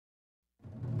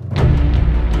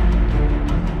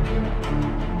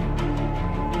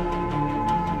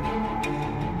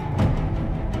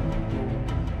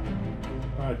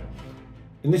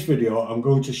In this video, I'm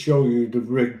going to show you the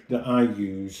rig that I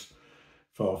use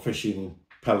for fishing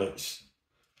pellets.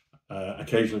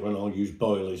 Occasionally when I'll use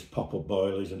boilies, pop-up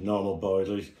boilies and normal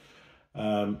boilies,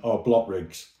 or block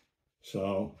rigs.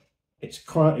 So it's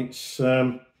quite a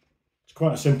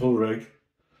simple rig.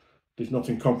 There's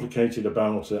nothing complicated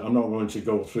about it. I'm not going to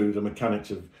go through the mechanics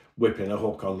of whipping a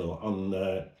hook to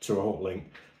a hook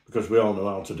link, because we all know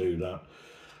how to do that.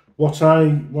 What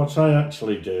I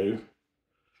actually do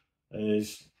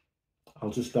is I'll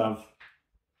just have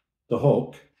the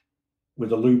hook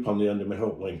with a loop on the end of my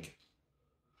hook link.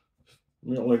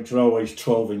 My hook links are always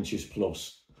 12 inches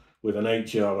plus with an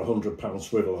 80 or 100-pound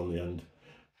swivel on the end.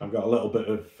 I've got a little bit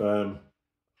of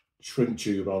shrink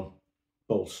tube on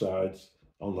both sides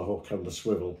on the hook and the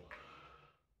swivel.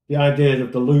 The idea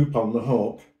of the loop on the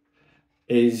hook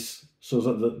is so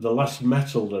that the less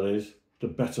metal there is, the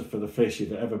better for the fish.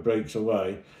 If it ever breaks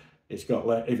away, it's got,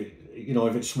 if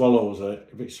it swallows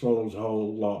a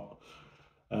whole lot,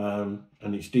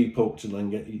 and it's deep hooked and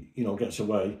then gets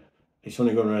away, it's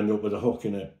only going to end up with a hook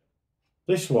in it.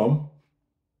 This one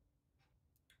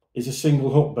is a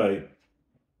single hook bait.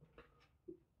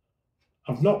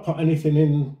 I've not put anything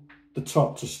in the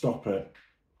top to stop it.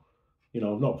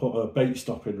 I've not put a bait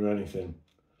stop in or anything.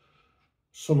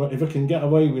 If I can get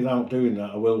away without doing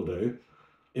that, I will do.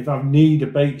 If I need a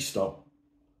bait stop,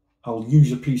 I'll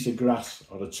use a piece of grass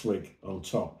or a twig on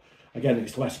top. Again,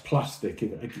 it's less plastic.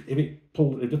 If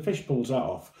the fish pulls that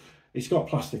off, it's got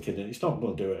plastic in it. It's not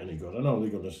going to do it any good. I know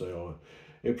they're going to say, oh,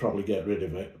 it'll probably get rid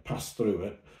of it, pass through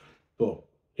it. But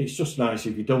it's just nice.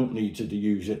 If you don't need to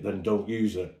use it, then don't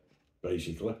use it,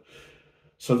 basically.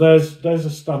 So there's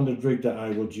a standard rig that I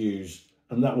would use,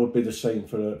 and that would be the same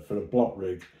for a block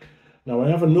rig. Now I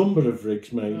have a number of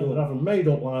rigs made up. I have them made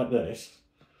up like this,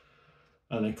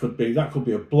 and that could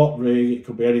be a block rig. It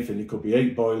could be anything. It could be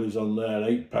 8 boilies on there,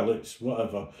 8 pellets,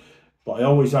 whatever. But I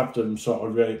always have them sort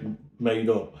of made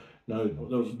up. Now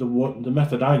the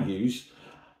method I use,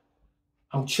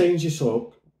 I'll change this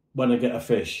up when I get a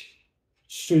fish.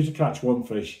 As soon as I catch one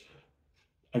fish,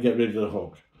 I get rid of the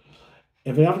hook.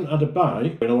 If I haven't had a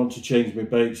bite and I want to change my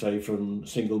bait, say from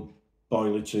single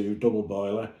boiler to double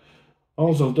boiler,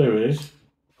 all I'll do is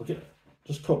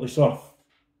just cut this off.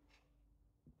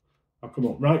 I'll come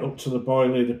up right up to the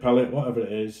boiler, the pellet, whatever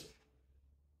it is,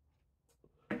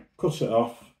 cut it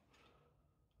off,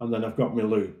 and then I've got my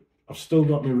loop. I've still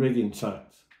got my rig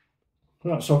intact.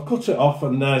 Right, so I've cut it off,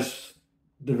 and there's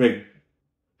the rig,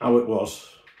 how it was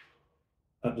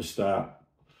at the start.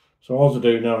 So all I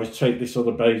do now is take this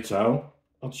other bait out.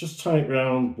 I'll just tie it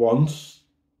round once.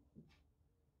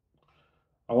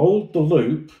 I'll hold the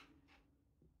loop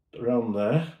around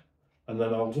there, and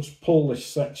then I'll just pull this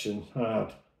section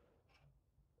hard,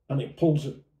 and it pulls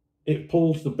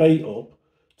the bait up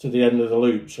to the end of the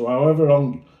loop. So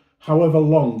however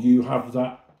long you have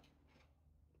that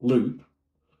loop,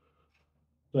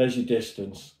 there's your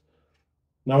distance.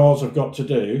 Now all I've got to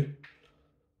do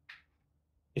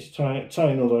is give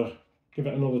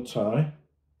it another tie,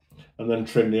 and then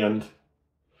trim the end.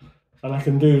 And I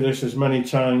can do this as many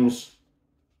times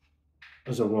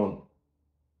as I want.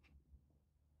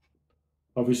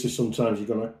 Obviously sometimes you're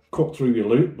going to cut through your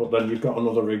loop, but then you've got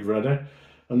another rig ready.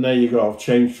 And there you go, I've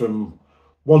changed from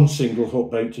one single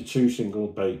hook bait to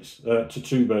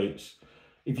two baits.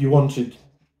 If you wanted,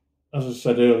 as I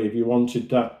said earlier, if you wanted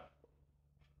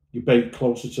your bait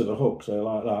closer to the hook, say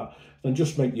like that, then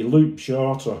just make your loop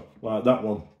shorter, like that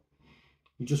one.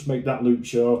 You just make that loop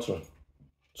shorter.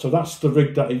 So that's the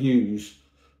rig that I use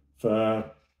for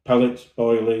pellets,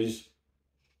 boilies,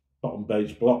 bottom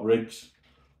baits, block rigs,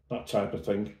 that type of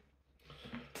thing.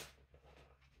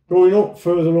 Going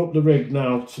further up the rig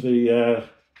now to the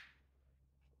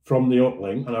from the hook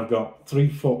link, and I've got 3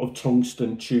 foot of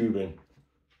tungsten tubing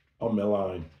on my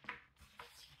line.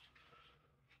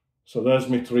 So there's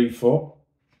my 3 foot.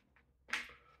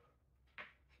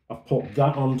 I've put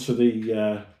that onto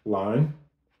the line.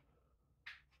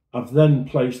 I've then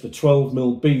placed a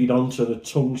 12mm bead onto the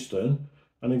tungsten,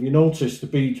 and if you notice, the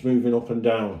bead's moving up and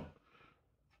down.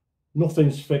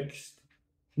 Nothing's fixed.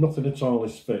 Nothing at all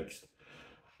is fixed.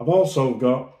 I've also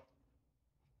got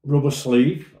rubber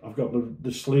sleeve. I've got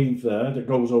the sleeve there that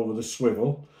goes over the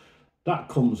swivel. That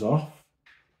comes off.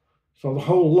 So the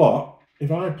whole lot,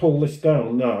 if I pull this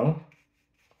down now,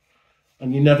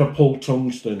 and you never pull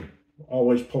tungsten,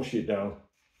 always push it down.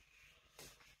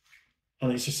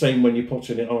 And it's the same when you're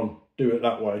putting it on, do it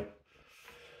that way.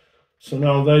 So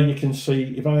now there you can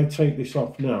see, if I take this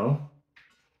off now,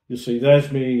 you'll see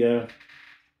there's my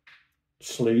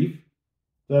sleeve,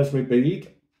 there's my bead,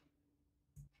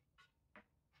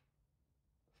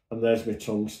 and there's my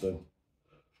tungsten.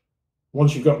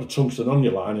 Once you've got the tungsten on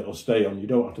your line, it'll stay on. You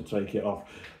don't have to take it off.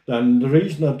 Then the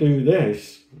reason I do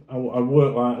this, I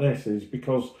work like this, is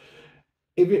because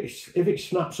if it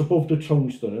snaps above the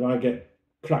tungsten, if I get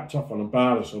cracked off on a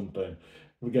bar or something,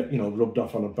 we get, you know, rubbed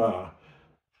off on a bar,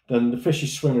 then the fish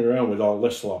is swimming around with all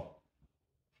this lot.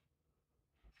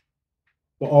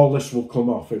 But all this will come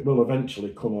off. It will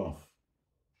eventually come off.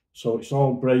 So it's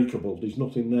all breakable. There's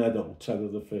nothing there that will tether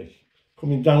the fish.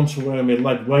 Coming down to where my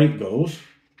lead weight goes,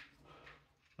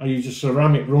 I use a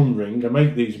ceramic run ring. I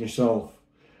make these myself.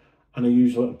 And I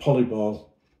use a little poly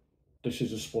ball. This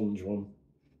is a sponge one.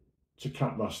 It's a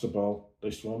Catmaster ball,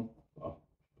 this one.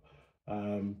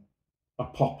 A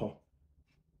popper.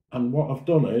 And what I've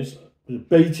done is, with a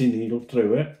baiting needle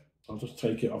through it, I'll just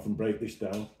take it off and break this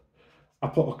down. I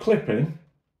put a clip in,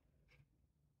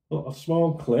 a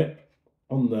small clip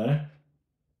on there,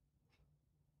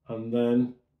 and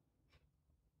then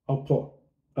I'll put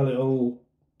a little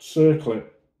circlip,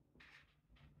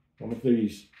 one of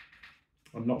these.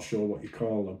 I'm not sure what you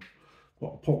call them, but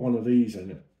I'll put one of these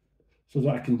in it so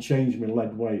that I can change my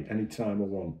lead weight anytime I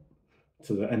want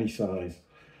to any size.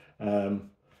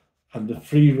 And the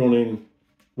free running,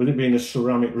 with it being a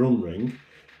ceramic run ring,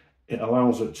 it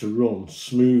allows it to run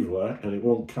smoothly and it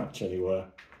won't catch anywhere.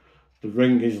 The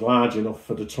ring is large enough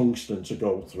for the tungsten to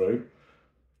go through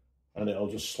and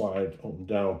it'll just slide up and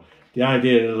down. The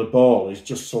idea of the ball is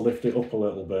just to lift it up a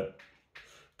little bit,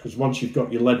 because once you've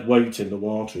got your lead weight in the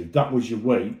water, if that was your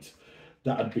weight,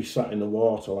 that'd be sat in the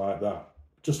water like that.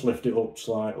 Just lift it up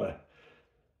slightly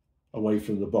away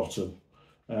from the bottom.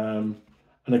 And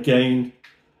again,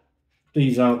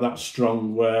 these aren't that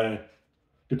strong, where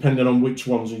depending on which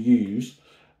ones I use,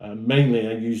 mainly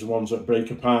I use the ones that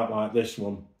break apart like this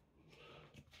one.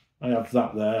 I have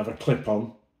that there, I have a clip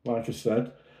on, like I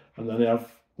said, and then I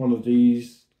have one of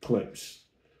these clips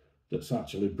that's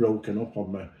actually broken up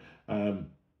on me.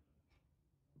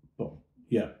 But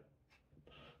yeah,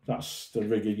 that's the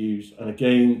rig I use. And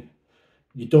again,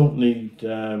 you don't need,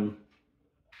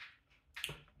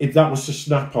 if that was to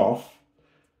snap off,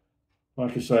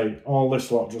 like I say, all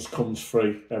this lot just comes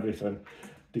free, everything.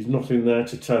 There's nothing there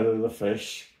to tether the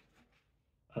fish,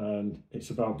 and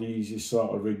it's about the easiest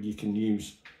sort of rig you can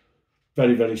use.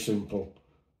 Very, very simple.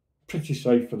 Pretty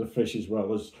safe for the fish as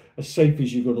well, as safe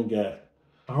as you're going to get.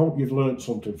 I hope you've learned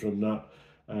something from that.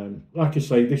 Like I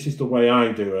say, this is the way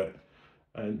I do it,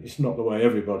 and it's not the way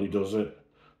everybody does it,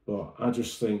 but I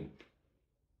just think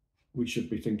we should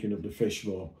be thinking of the fish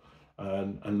more,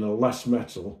 and the less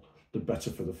metal, the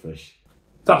better for the fish.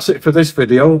 That's it for this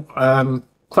video.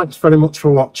 Thanks very much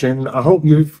for watching. I hope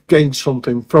you've gained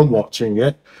something from watching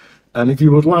it, and if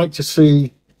you would like to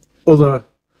see other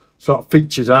sort of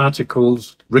features,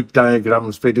 articles, rig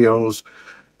diagrams, videos,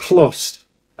 plus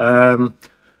a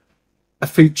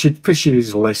featured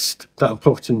fisheries list that I'm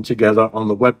putting together on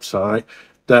the website,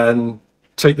 then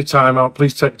take the time out,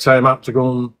 please take the time out to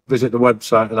go and visit the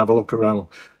website and have a look around.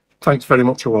 Thanks very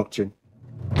much for watching.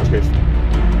 Cheers.